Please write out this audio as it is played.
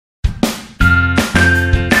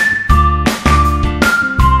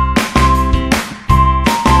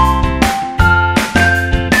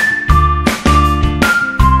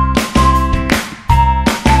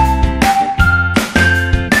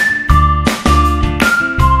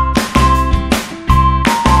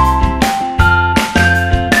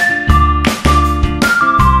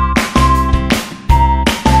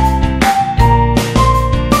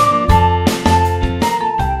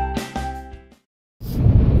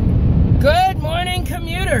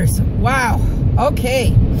Jitters. Wow.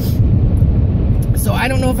 Okay. So I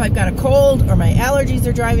don't know if I've got a cold or my allergies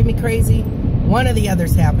are driving me crazy. One or the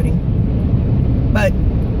other's happening. But,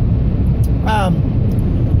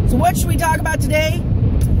 so what should we talk about today?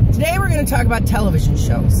 Today we're going to talk about television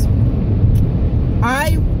shows.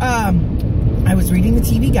 I was reading the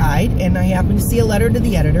TV guide and I happened to see a letter to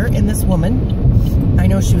the editor, and this woman, I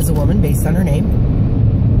know she was a woman based on her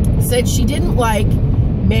name, said she didn't like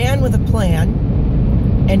Man with a Plan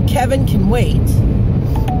and Kevin Can Wait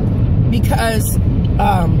because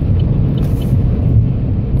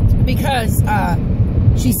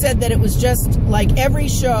she said that it was just like every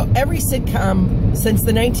show, every sitcom since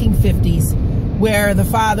the 1950s where the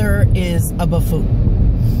father is a buffoon,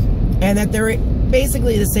 and that they're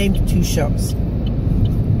basically the same two shows.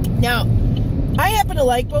 Now, I happen to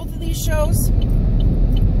like both of these shows.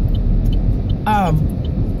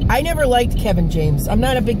 I never liked Kevin James. I'm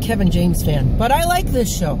not a big Kevin James fan, but I like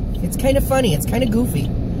this show. It's kind of funny. It's kind of goofy.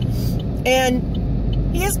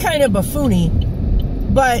 And he is kind of buffoony,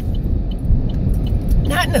 but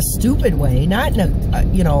not in a stupid way. Not in a,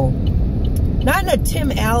 not in a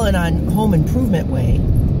Tim Allen on Home Improvement way.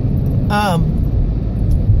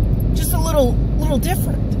 Just a little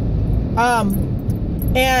different.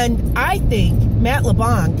 And I think Matt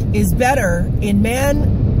LeBlanc is better in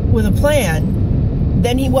Man with a Plan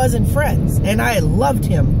than he was in Friends, and I loved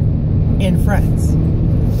him in Friends.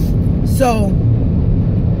 So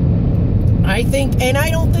I think, and I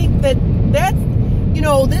don't think that that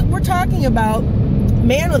we're talking about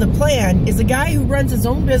Man with a Plan is a guy who runs his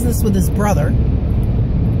own business with his brother,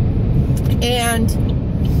 and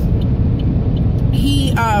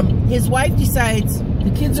his wife decides the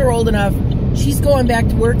kids are old enough, she's going back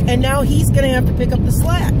to work, and now he's going to have to pick up the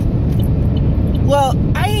slack. Well,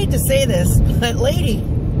 I hate to say this, but lady,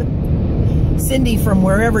 Cindy from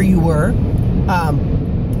wherever you were,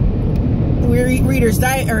 Reader's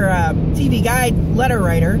TV Guide letter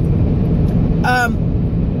writer,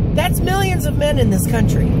 that's millions of men in this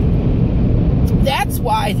country. That's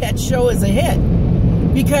why that show is a hit,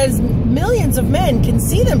 because millions of men can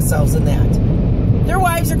see themselves in that. Their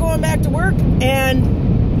wives are going back to work,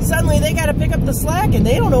 and suddenly they got to pick up the slack, and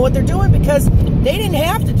they don't know what they're doing because they didn't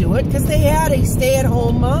have to do it because they had a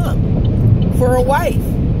stay-at-home mom for a wife,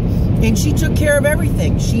 and she took care of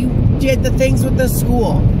everything. She did the things with the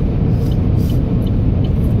school.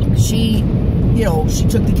 She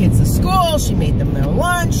took the kids to school. She made them their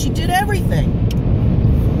lunch. She did everything.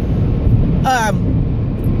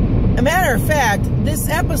 A matter of fact, this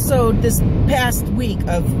episode, this past week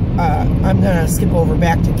of, I'm going to skip over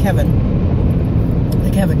back to Kevin. The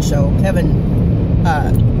Kevin show. Kevin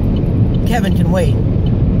Can Wait.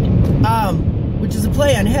 Which is a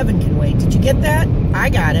play on Heaven Can Wait. Did you get that? I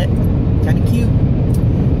got it. Kind of cute.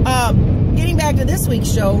 Getting back to this week's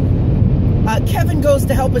show, Kevin goes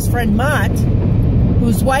to help his friend Mott,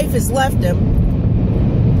 whose wife has left him,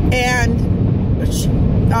 and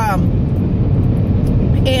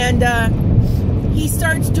he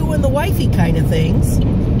starts doing the wifey kind of things,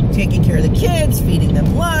 taking care of the kids, feeding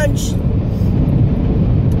them lunch,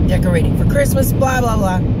 decorating for Christmas, blah, blah,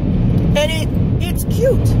 blah. And it's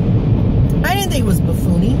cute. I didn't think it was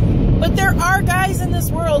buffoony, but there are guys in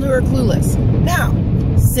this world who are clueless. Now,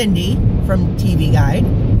 Cindy from TV Guide,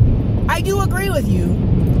 I do agree with you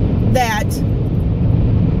that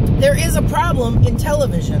there is a problem in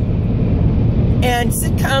television, and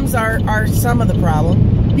sitcoms are some of the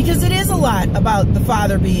problem, because it is a lot about the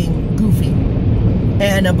father being goofy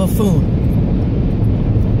and a buffoon.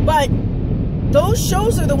 But those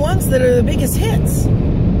shows are the ones that are the biggest hits.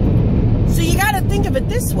 So you got to think of it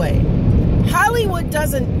this way. Hollywood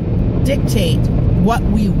doesn't dictate what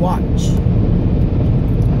we watch.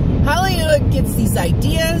 Hollywood gets these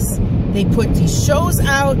ideas, they put these shows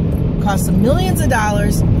out, cost them millions of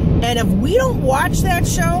dollars, and if we don't watch that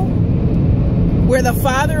show where the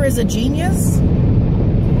father is a genius,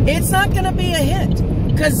 it's not going to be a hit.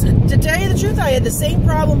 Because to tell you the truth, I had the same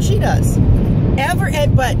problem she does.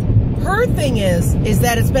 But her thing is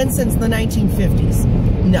that it's been since the 1950s.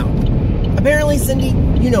 No. Apparently, Cindy,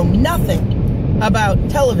 you know nothing about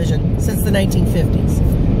television since the 1950s.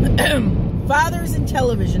 Fathers in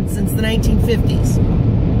television since the 1950s.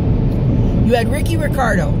 You had Ricky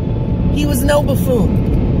Ricardo. He was no buffoon.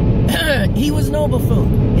 He was no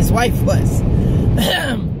buffoon. His wife was.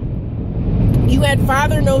 You had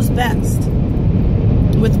Father Knows Best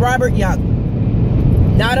with Robert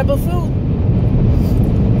Young. Not a buffoon.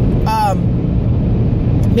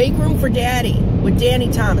 Make Room for Daddy with Danny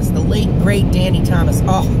Thomas, the late, great Danny Thomas.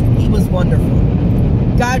 Oh, he was wonderful.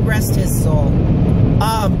 God rest his soul.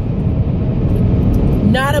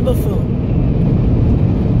 Not a buffoon.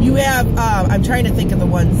 You have, I'm trying to think of the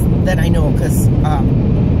ones that I know, because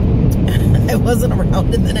I wasn't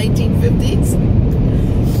around in the 1950s.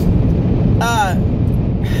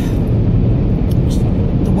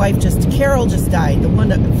 The wife Carol just died. The one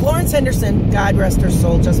that, Florence Henderson, God rest her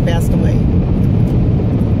soul, just passed away.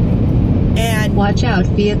 And watch out,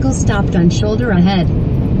 vehicle stopped on shoulder ahead.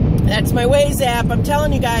 That's my Waze app. I'm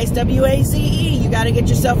telling you guys, W-A-Z-E, you got to get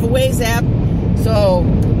yourself a Waze app. So,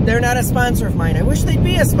 they're not a sponsor of mine. I wish they'd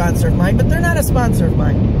be a sponsor of mine, but they're not a sponsor of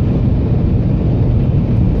mine.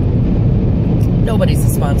 Nobody's a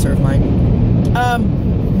sponsor of mine.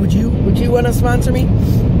 Would you want to sponsor me?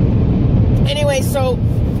 Anyway, so,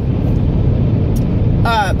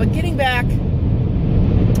 but getting back,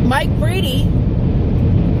 Mike Brady,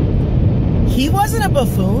 he wasn't a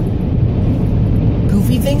buffoon.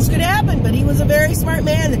 Goofy things could happen, but he was a very smart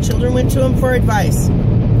man. The children went to him for advice.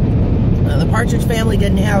 The Partridge Family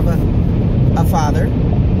didn't have a father.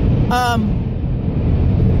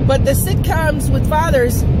 But the sitcoms with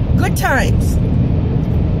fathers, Good Times.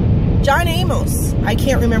 John Amos, I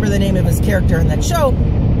can't remember the name of his character in that show,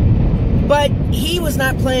 but he was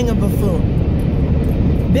not playing a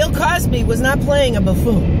buffoon. Bill Cosby was not playing a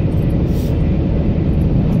buffoon.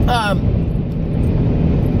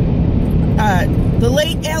 The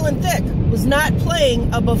late Alan Thicke was not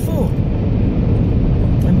playing a buffoon.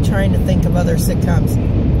 I'm trying to think of other sitcoms.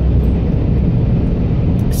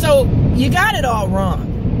 So, you got it all wrong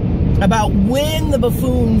about when the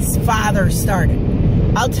buffoon's father started.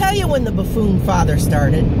 I'll tell you when the buffoon father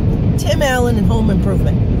started. Tim Allen and Home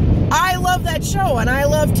Improvement. I love that show, and I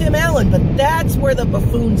love Tim Allen, but that's where the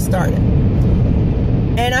buffoon started.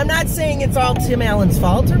 And I'm not saying it's all Tim Allen's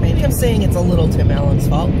fault, or maybe I'm saying it's a little Tim Allen's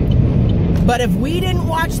fault. But if we didn't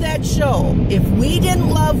watch that show, if we didn't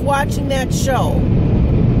love watching that show,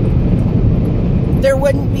 there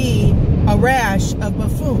wouldn't be a rash of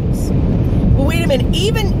buffoons. Well, wait a minute.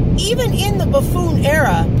 Even in the buffoon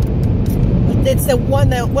era, it's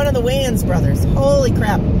one of the Wayans brothers. Holy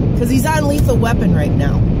crap! Because he's on Lethal Weapon right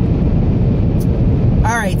now.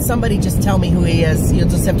 All right, somebody just tell me who he is. You'll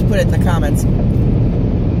just have to put it in the comments.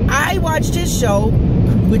 I watched his show,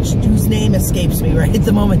 whose name escapes me right at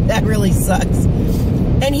the moment. That really sucks.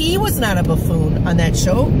 And he was not a buffoon on that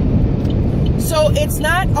show. So it's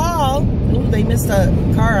not all... Ooh, they missed a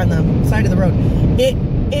car on the side of the road. It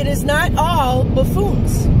is not all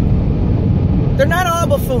buffoons. They're not all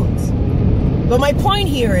buffoons. But my point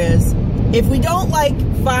here is, if we don't like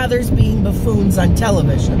fathers being buffoons on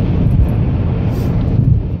television,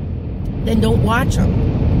 then don't watch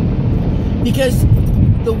them. Because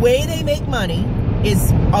the way they make money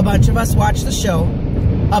is a bunch of us watch the show,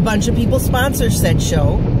 a bunch of people sponsor said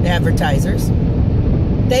show, the advertisers.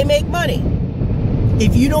 They make money.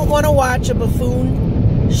 If you don't want to watch a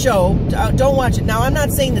buffoon show, don't watch it. Now, I'm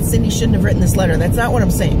not saying that Cindy shouldn't have written this letter. That's not what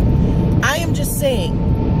I'm saying. I am just saying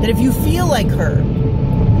that if you feel like her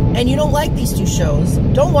and you don't like these two shows,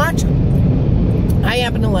 don't watch them. I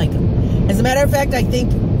happen to like them. As a matter of fact, I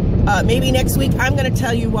think maybe next week I'm going to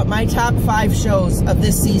tell you what my top 5 shows of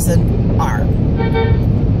this season are.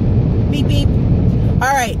 Beep, beep. All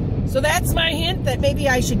right, so that's my hint that maybe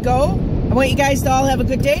I should go. I want you guys to all have a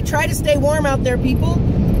good day. Try to stay warm out there, people.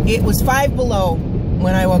 It was 5 below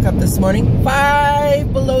when I woke up this morning.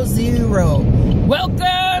 5 below 0.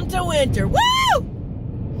 Welcome to winter. Woo!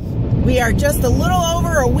 We are just a little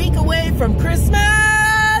over a week away from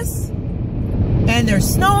Christmas. And there's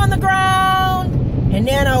snow on the ground. And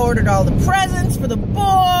Nana ordered all the presents for the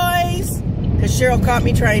boys. Because Cheryl caught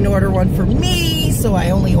me trying to order one for me. So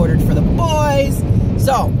I only ordered for the boys.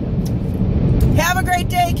 So, have a great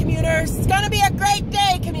day, commuters. It's going to be a great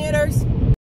day, commuters.